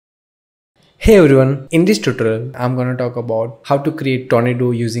Hey everyone, in this tutorial I'm going to talk about how to create tornado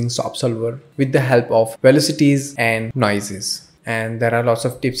using SOP Solver with the help of velocities and noises. And there are lots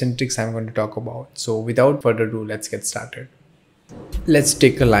of tips and tricks I'm going to talk about. So without further ado, let's get started. Let's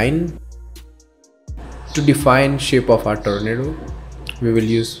take a line. To define shape of our tornado, we will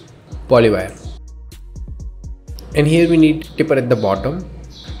use polywire. And here we need tipper at the bottom.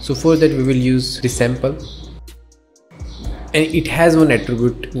 So for that we will use resample. And it has one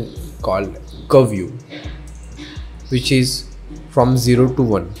attribute called curve view, which is from 0 to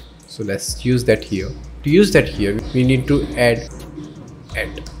 1. So let's use that here. To use that here, we need to add.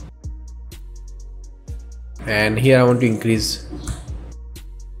 And here I want to increase.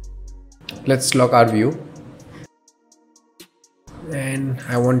 Let's lock our view. And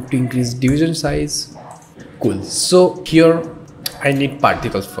I want to increase division size. Cool. So here I need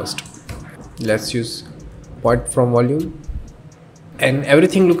particles first. Let's use point from volume. And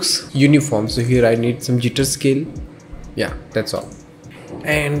everything looks uniform, so here I need some jitter scale. Yeah, that's all.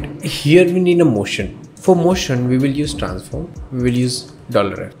 And here we need a motion. For motion we will use transform. We will use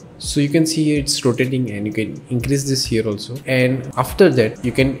 $f. So you can see here it's rotating, and you can increase this here also. And after that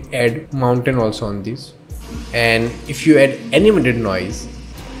you can add mountain also on this. And if you add animated noise,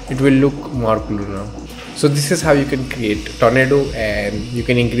 it will look more cool now. So this is how you can create tornado, and you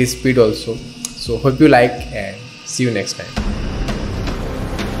can increase speed also. So hope you like, and see you next time.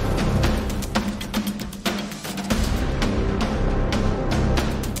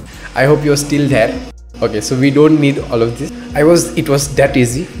 I hope you're still there. Okay, so we don't need all of this. It was that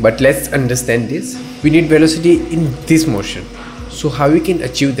easy, but let's understand this. We need velocity in this motion. So how we can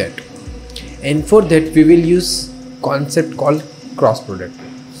achieve that? And for that we will use concept called cross product.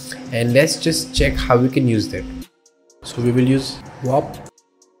 And let's just check how we can use that. So we will use warp.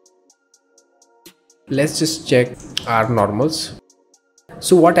 Let's just check our normals.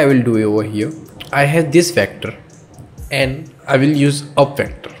 So what I will do over here, I have this vector and I will use up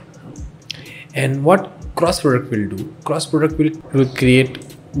vector. And what cross product will do, cross product will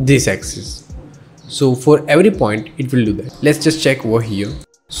create this axis. So for every point it will do that. Let's just check over here.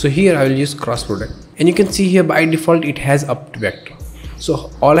 So here I will use cross product, and you can see here by default it has up vector.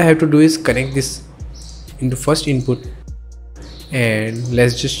 So all I have to do is connect this into first input, and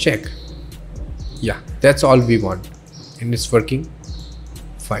let's just check. Yeah, that's all we want, and it's working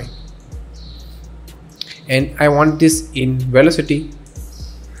fine. And I want this in velocity.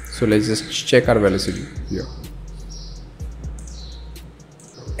 So let's just check our velocity here.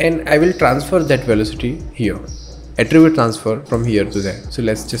 And I will transfer that velocity here. Attribute transfer from here to there. So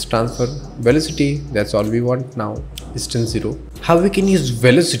let's just transfer velocity. That's all we want now. Distance 0. How we can use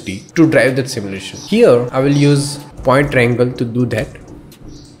velocity to drive that simulation? Here I will use point triangle to do that,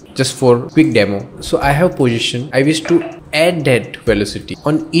 just for quick demo. So I have position. I wish to add that velocity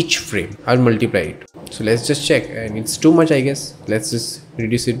on each frame. I'll multiply it. So let's just check, and it's too much, I guess. Let's just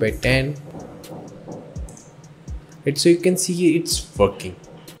reduce it by 10. Right, so you can see it's working,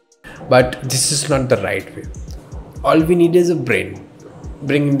 but this is not the right way. All we need is a brain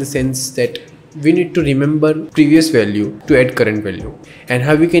in the sense that we need to remember previous value to add current value. And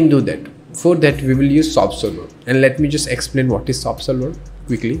how we can do that? For that we will use SoftSolo. And let me just explain what is SoftSolo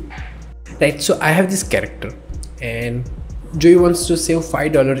quickly. Right, so I have this character, and Joey wants to save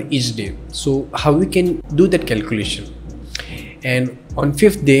 $5 each day. So how we can do that calculation? And on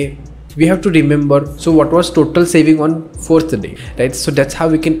 5th day we have to remember, so what was total saving on 4th day, right? So that's how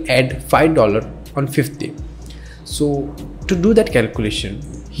we can add $5 on 5th day. So to do that calculation,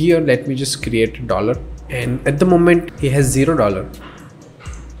 here let me just create $, and at the moment he has $0.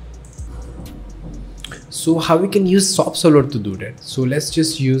 So how we can use SOP Solver to do that? So let's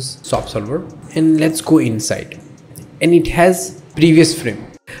just use SOP Solver, and let's go inside. And it has previous frame,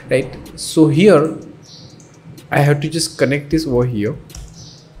 right? So here I have to just connect this over here.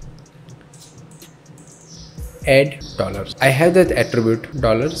 Add $. I have that attribute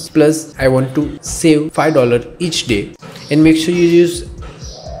dollars, plus I want to save $5 each day, and make sure you use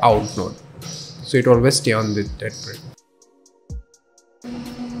out node, so it always stay on that frame.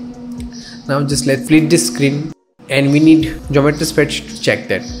 Now just let's flip this screen, and we need geometry spreadsheet to check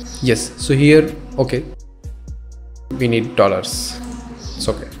that. Yes, so here, okay, we need $. It's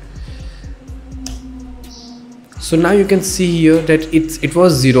okay. So now you can see here that it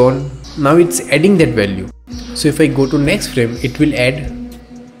was 0. Now it's adding that value. So if I go to next frame, it will add,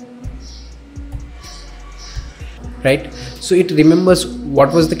 right? So it remembers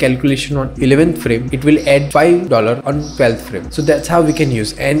what was the calculation on 11th frame. It will add $5 on 12th frame. So that's how we can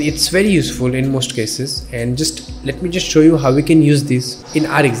use, and it's very useful in most cases. And let me just show you how we can use this in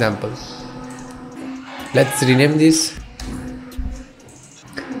our example. Let's rename this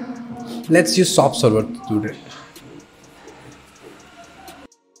Let's use SOP Solver to do that.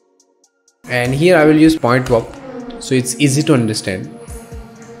 And here I will use PointWalk, so it's easy to understand.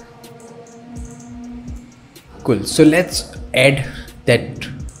 Cool. So let's add that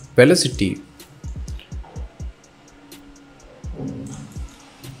velocity.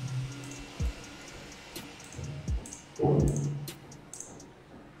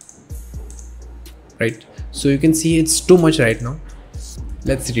 Right. So you can see it's too much right now.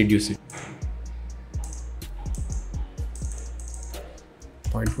 Let's reduce it.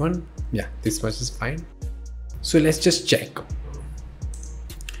 0.1. Yeah, this much is fine. So let's just check.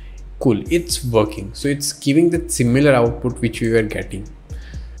 Cool, it's working. So it's giving the similar output which we were getting.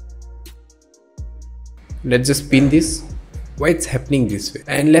 Let's just pin this. Why it's happening this way?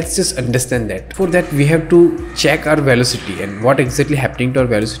 And let's just understand that. For that, we have to check our velocity and what exactly happening to our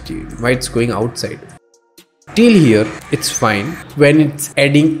velocity, why it's going outside. Till here, it's fine. When it's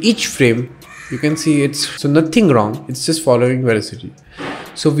adding each frame, you can see it's nothing wrong. It's just following velocity.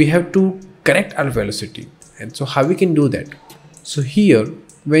 So we have to correct our velocity. And so how we can do that? So here,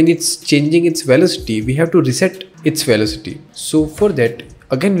 when it's changing its velocity, we have to reset its velocity. So for that,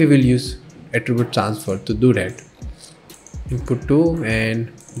 again, we will use attribute transfer to do that. Input 2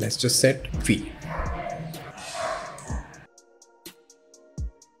 and let's just set v.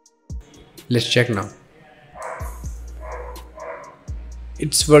 Let's check now.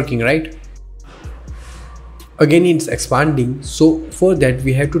 It's working, right? Again, it's expanding. So for that,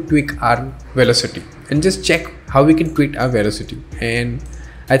 we have to tweak our velocity and just check how we can tweak our velocity. And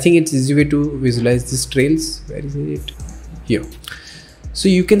I think it's easy way to visualize these trails. Where is it? Here. So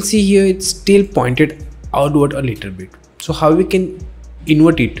you can see here it's still pointed outward a little bit. So how we can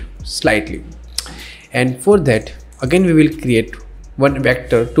invert it slightly. And for that, again, we will create one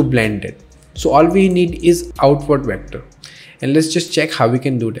vector to blend it. So all we need is outward vector. And let's just check how we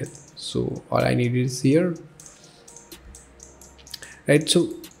can do that. So all I need is here. Right,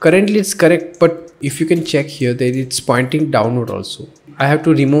 so currently it's correct, but if you can check here that it's pointing downward also. I have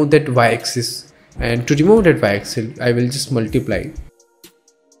to remove that y-axis, and to remove that y-axis I will just multiply.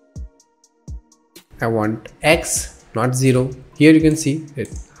 I want x, not 0. Here you can see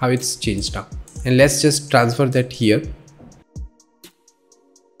it, how it's changed now. And let's just transfer that here.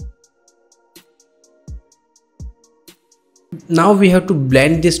 Now we have to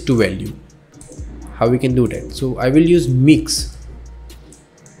blend this to value. How we can do that? So I will use mix.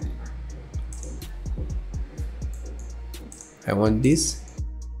 I want this.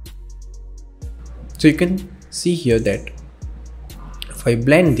 So you can see here that if I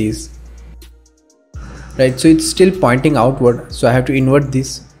blend this, right, so it's still pointing outward, so I have to invert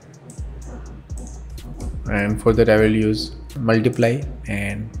this, and for that I will use multiply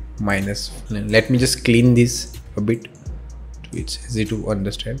and minus. Let me just clean this a bit so it's easy to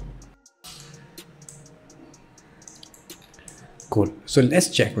understand. Cool. So let's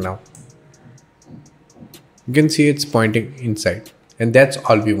check now. You can see it's pointing inside, and that's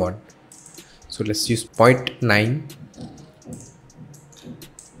all we want. So let's use 0.9.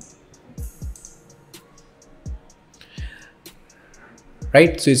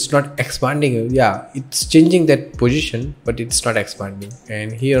 Right, so it's not expanding. Yeah, it's changing that position, but it's not expanding.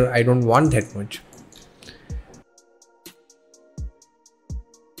 And here I don't want that much.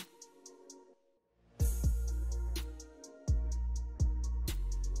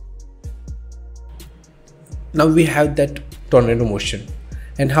 Now we have that tornado motion,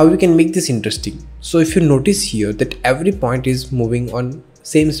 and how we can make this interesting. So if you notice here that every point is moving on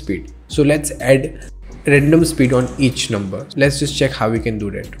same speed. So let's add random speed on each number. Let's just check how we can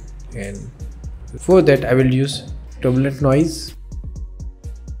do that. And for that I will use turbulent noise.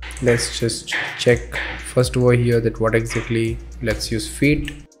 Let's just check first over here that what exactly. Let's use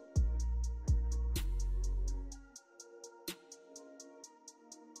feet.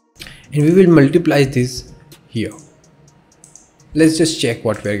 And we will multiply this here. Let's just check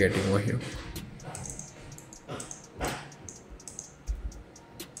what we're getting over here.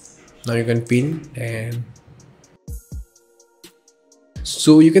 Now you can pin, and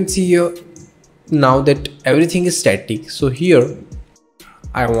so you can see here now that everything is static. So here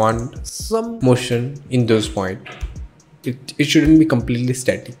I want some motion in those points. It shouldn't be completely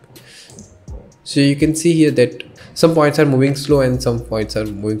static. So you can see here that some points are moving slow and some points are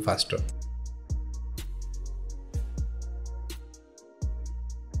moving faster.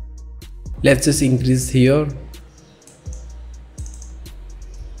 Let's just increase here.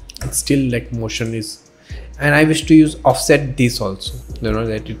 It's still like motion is, and I wish to use offset this also. You know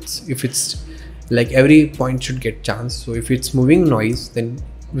that if it's like every point should get chance. So if it's moving noise, then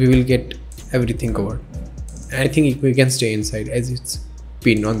we will get everything covered. And I think we can stay inside as it's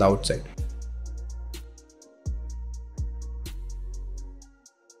pinned on the outside.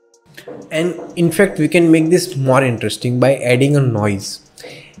 And in fact we can make this more interesting by adding a noise.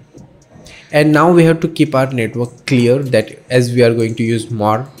 And now we have to keep our network clear, that as we are going to use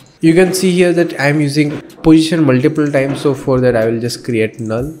more. You can see here that I am using position multiple times, so for that I will just create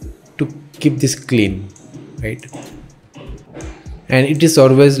null to keep this clean, right? And it is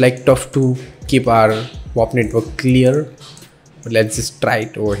always like tough to keep our WAP network clear, but let's just try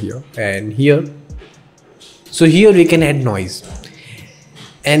it over here and here. So here we can add noise,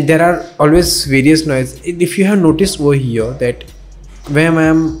 and there are always various noise. If you have noticed over here that when I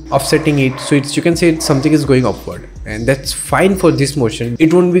am offsetting it, so it's, you can say something is going upward, and that's fine for this motion.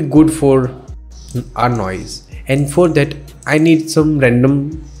 It won't be good for our noise, and for that I need some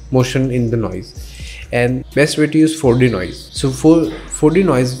random motion in the noise, and best way to use 4D noise. So for 4D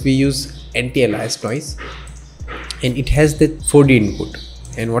noise we use anti-aliased noise, and it has the 4D input.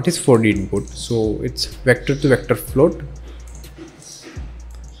 And what is 4D input? So it's vector to vector float.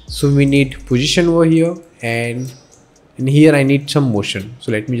 So we need position over here, and in here I need some motion.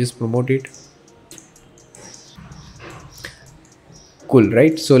 So let me just promote it. Cool,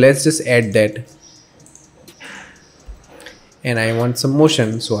 right? So let's just add that. And I want some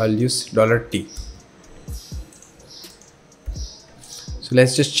motion, so I'll use $T. So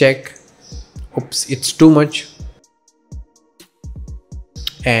let's just check. Oops, it's too much.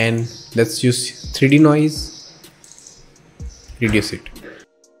 And let's use 3D noise, reduce it.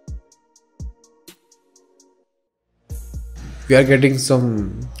 We are getting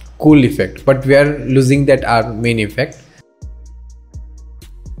some cool effect, but we are losing that our main effect.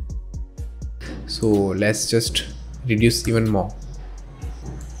 So let's just reduce even more,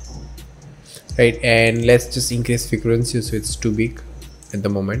 right? And let's just increase frequency, so it's too big at the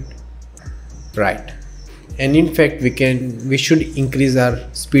moment, right? And in fact we should increase our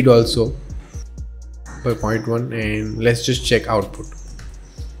speed also by 0.1, and let's just check output,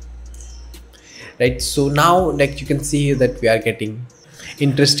 right? So now like you can see here that we are getting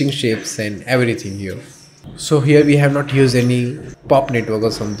interesting shapes and everything here. So here we have not used any pop network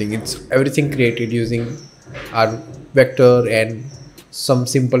or something. It's everything created using our vector and some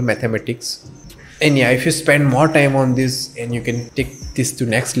simple mathematics. And yeah, if you spend more time on this, and you can take this to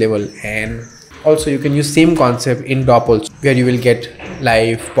next level, and also you can use same concept in DOP also, where you will get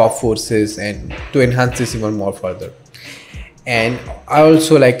live pop forces, and to enhance this even more further. And I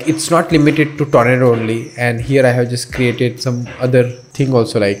also like, it's not limited to tornado only, and here I have just created some other thing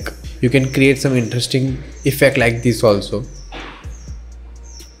also, like you can create some interesting effect like this also.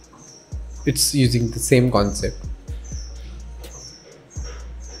 It's using the same concept.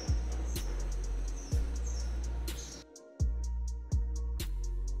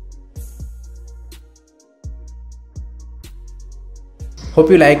 Hope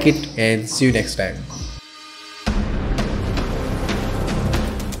you like it, and see you next time.